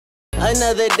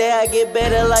Another day I get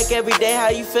better like every day. How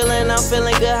you feeling? I'm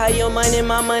feeling good. How your money,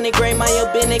 my money great. My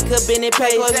your business could been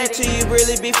pay. Close you to you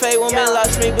really be fake. Woman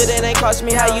lost me, but it ain't cost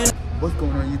me. How you? What's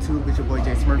going on YouTube? It's your boy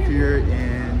J Smurf here,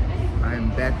 and I'm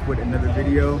back with another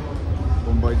video.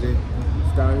 Boom boy J.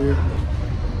 Start here.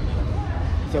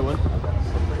 So what?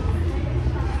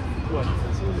 What?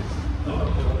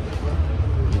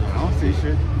 I don't see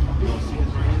shit.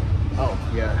 Oh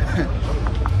yeah.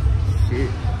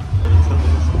 Shit.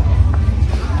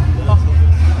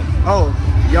 Oh,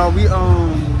 y'all, we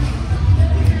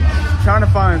trying to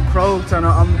find crows. And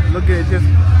I'm looking at just.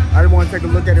 I just want to take a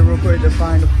look at it real quick to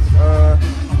find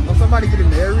somebody getting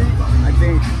married. I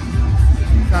think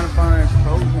I'm trying to find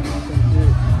crows and some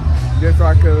shit, just so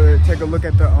I could take a look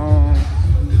at the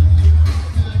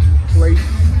place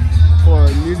for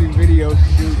a music video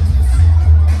shoot.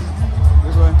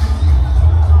 This way.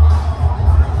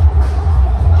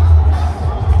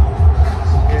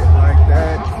 Shit like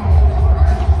that.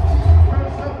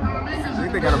 I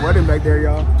think they got a wedding back there,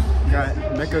 y'all. Got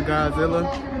Mecha Godzilla.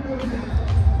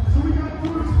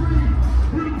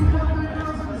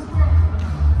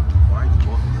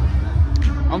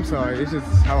 I'm sorry, it's just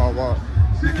how I walk.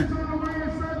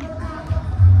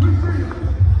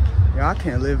 Yeah, I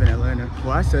can't live in Atlanta.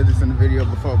 Well, I said this in the video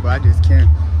before, but I just can't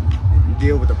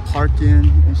deal with the parking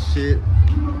and shit.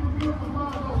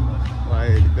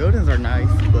 Like, the buildings are nice,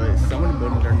 but some of the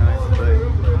buildings are nice, but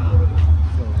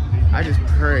I just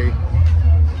pray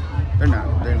they're not.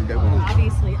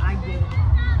 Obviously, I did.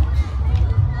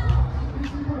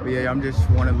 But yeah, I'm just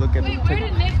want to look at the. Where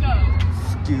did Nick go?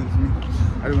 Excuse me.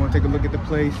 I just want to take a look at the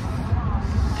place.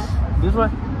 This way?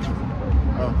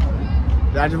 Oh.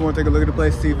 I just want to take a look at the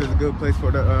place, see if it's a good place for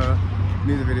the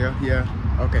music video. Yeah.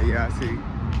 Okay, yeah, I see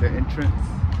the entrance.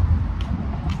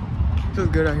 Feels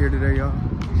good out here today, y'all.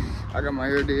 I got my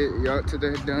hair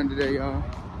done today, y'all.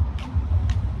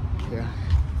 Yeah.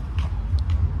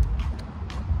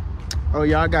 Oh,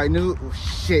 y'all got new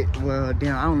shit. Well,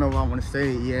 damn, I don't know if I want to say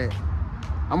it yet.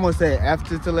 I'm gonna say it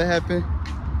after till it happen.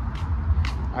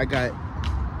 I got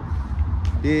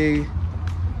big,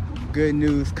 good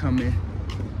news coming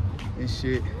and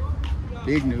shit.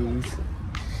 Big news,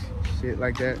 shit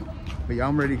like that. But y'all,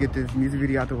 I'm ready to get this music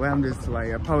video out the way. I'm just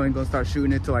like, I probably ain't gonna start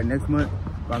shooting it till like next month.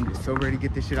 But I'm just so ready to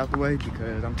get this shit out the way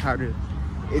because I'm tired of,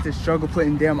 it's a struggle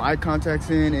putting damn eye contacts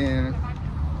in and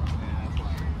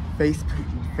face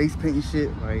painting shit.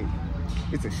 Like,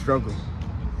 it's a struggle.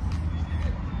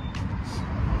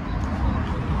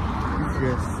 It's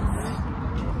just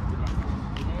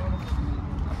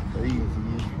crazy.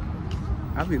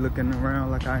 I be looking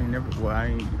around like I ain't never, well, I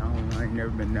ain't never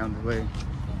been down the way,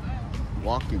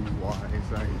 walking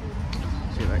wise, like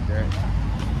shit like that.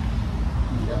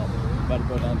 Yeah, about to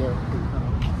go down there.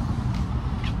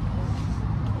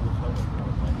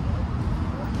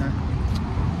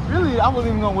 Really, I wasn't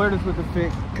even gonna wear this with the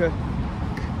fit,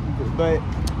 but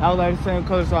I was like the same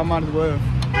color, so I might as well.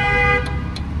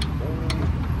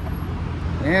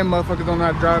 And motherfuckers don't know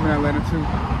how to drive in Atlanta too.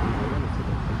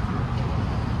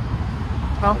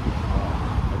 Huh?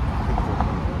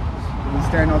 We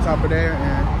stand on top of there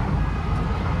and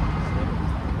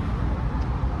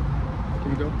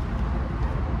can you go?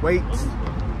 Wait.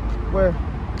 Where?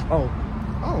 Oh.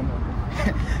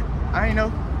 I ain't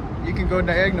know. You can go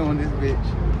diagonal on this bitch.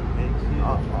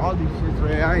 All these shits,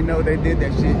 right? I ain't know they did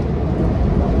that shit.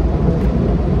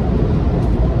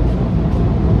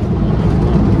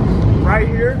 Right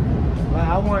here, like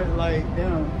I want like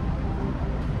damn.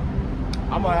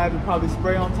 I'm gonna have to probably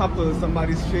spray on top of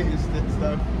somebody's shit and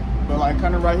stuff. But like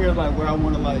kind of right here is like where I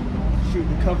want to like shoot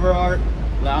the cover art.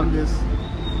 Like I'm just,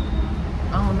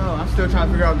 I don't know. I'm still trying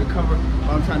to figure out the cover.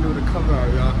 What I'm trying to do with the cover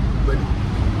art, y'all. But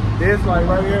this like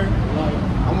right here, like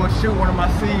I'm gonna shoot one of my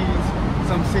scenes,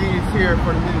 some scenes here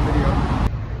for the music video.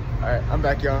 All right, I'm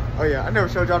back, y'all. Oh yeah, I never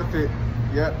showed y'all the fit.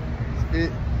 Yep,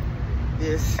 fit.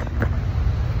 This.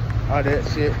 All that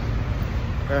shit.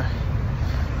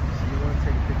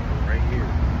 Take a picture right here.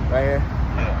 Right here?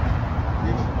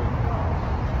 Yeah.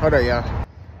 Hold up, y'all.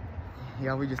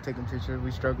 Yeah, we just taking pictures.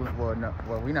 We struggle. Well, no,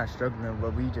 well, we not struggling,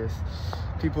 but we just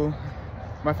people,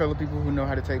 my fellow people who know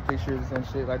how to take pictures and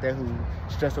shit like that, who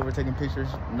stress over taking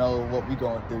pictures, know what we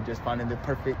going through, just finding the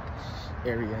perfect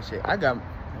area and shit. I got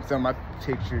some of my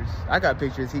pictures. I got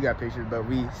pictures. He got pictures, but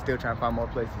we still trying to find more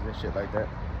places and shit like that.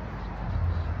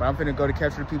 But I'm finna go to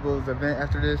Capture People's event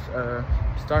after this.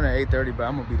 Starting at 8:30, but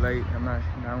I'm gonna be late. I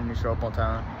don't even show up on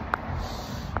time.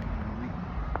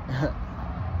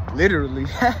 Literally.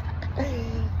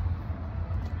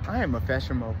 I am a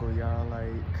fashion mogul, y'all.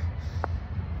 Like,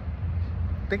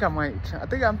 I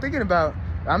think I'm thinking about,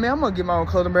 I mean, I'm gonna get my own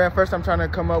clothing brand. First, I'm trying to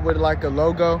come up with like a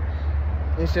logo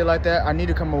and shit like that. I need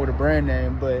to come up with a brand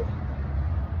name, but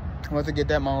once I get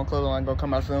that, my own clothing line gonna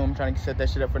come out soon. I'm trying to set that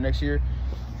shit up for next year.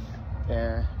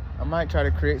 And I might try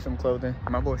to create some clothing.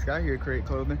 My boy Sky here create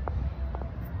clothing.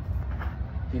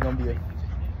 He gonna be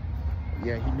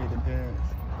yeah, he made them pants.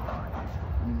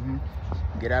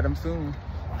 Get at him soon.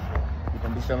 He's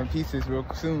gonna be selling pieces real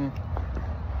soon.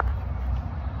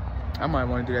 I might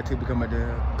want to do that too, become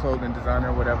a clothing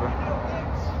designer or whatever.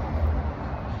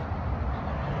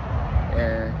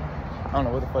 And I don't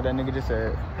know what the fuck that nigga just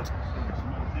said.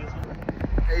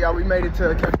 Hey y'all, we made it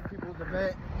to Captain People's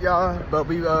event, y'all, but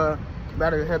we about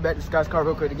to head back to Scott's car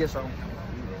real quick to get something.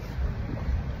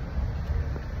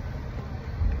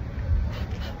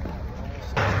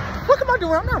 What am I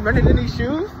doing? I'm not running in these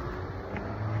shoes.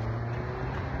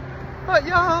 But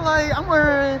y'all, like, I'm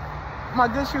wearing my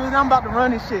good shoes and I'm about to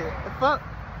run and shit. The fuck?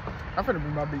 I'm finna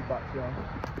bring my beatbox, y'all.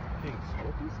 You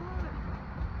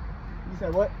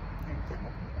said what?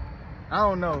 I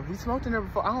don't know. He smoked in there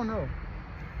before. I don't know.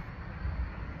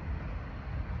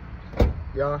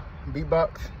 Y'all,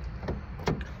 beatbox.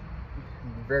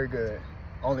 Very good.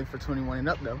 Only for 21 and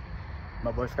up though.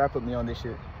 My boy Scott put me on this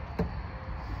shit.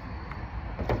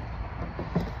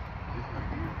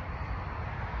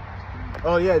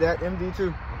 Oh yeah, that MD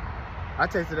too. I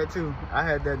tasted that too. I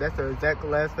had that. That's the exact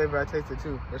last flavor I tasted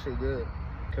too. That shit good.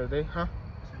 Cause they,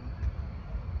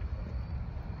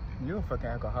 You a fucking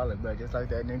alcoholic, bro. Just like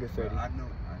that nigga said. I know.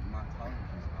 My tolerance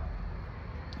is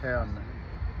high. Hell no.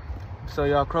 So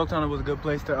y'all, Crow Tunnel was a good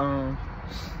place to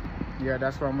yeah,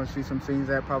 that's where I'm gonna see some scenes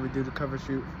at. Probably do the cover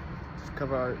shoot, just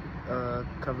cover art,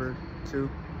 cover 2,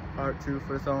 part 2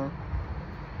 for the song.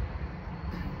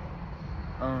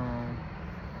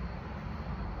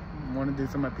 Want to do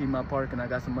some at Piedmont Park, and I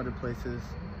got some other places.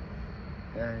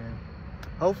 And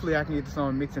hopefully I can get the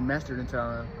song mixed and mastered in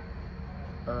time.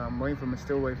 I'm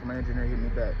still waiting for my engineer to hit me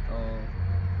back.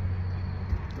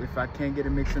 If I can't get it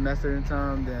mixed and mastered in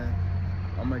time, then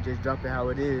I'm gonna just drop it how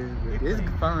it is. But it's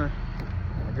fine.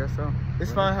 I guess so.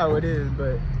 It's fine how it is,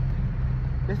 but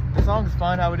the song is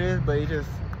fine how it is, but it just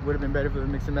would have been better if it was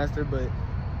mixed and mastered. But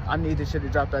I need this shit to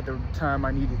drop at the time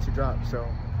I need it to drop, so.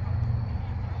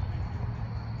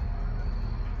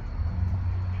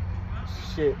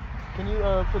 Shit. Can you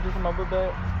put this in my book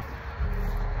bag?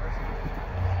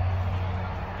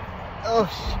 Oh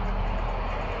shit.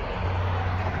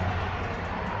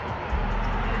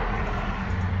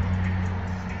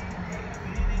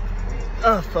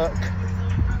 Oh fuck.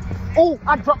 Oh,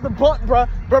 I dropped the butt, bruh.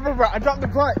 Bruh, I dropped the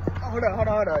butt. Oh, hold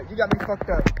on. You got me fucked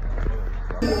up.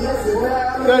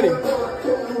 Study.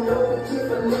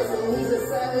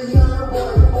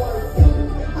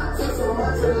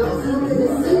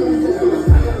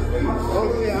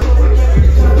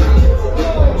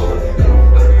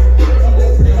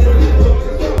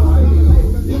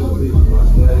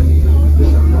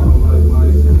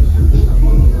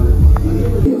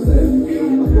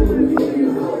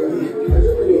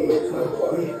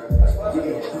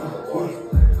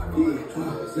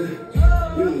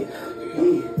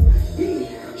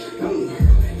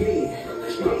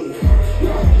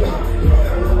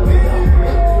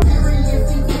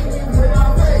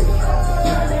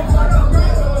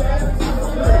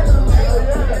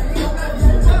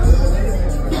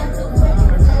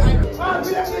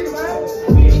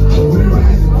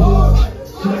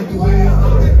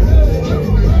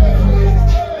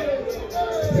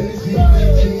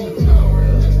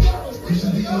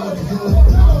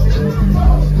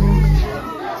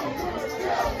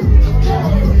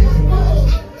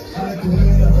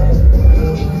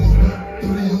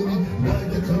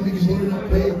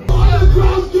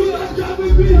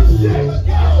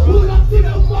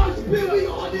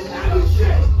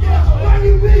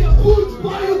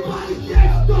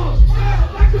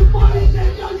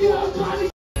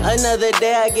 Another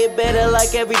day I get better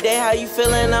like every day. How you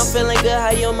feeling? I'm feeling good.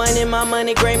 How your money? My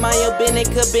money great. My your business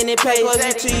could business pay.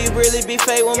 Closer to you really be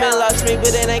fake. Woman lost me, but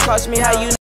it ain't cost me. How you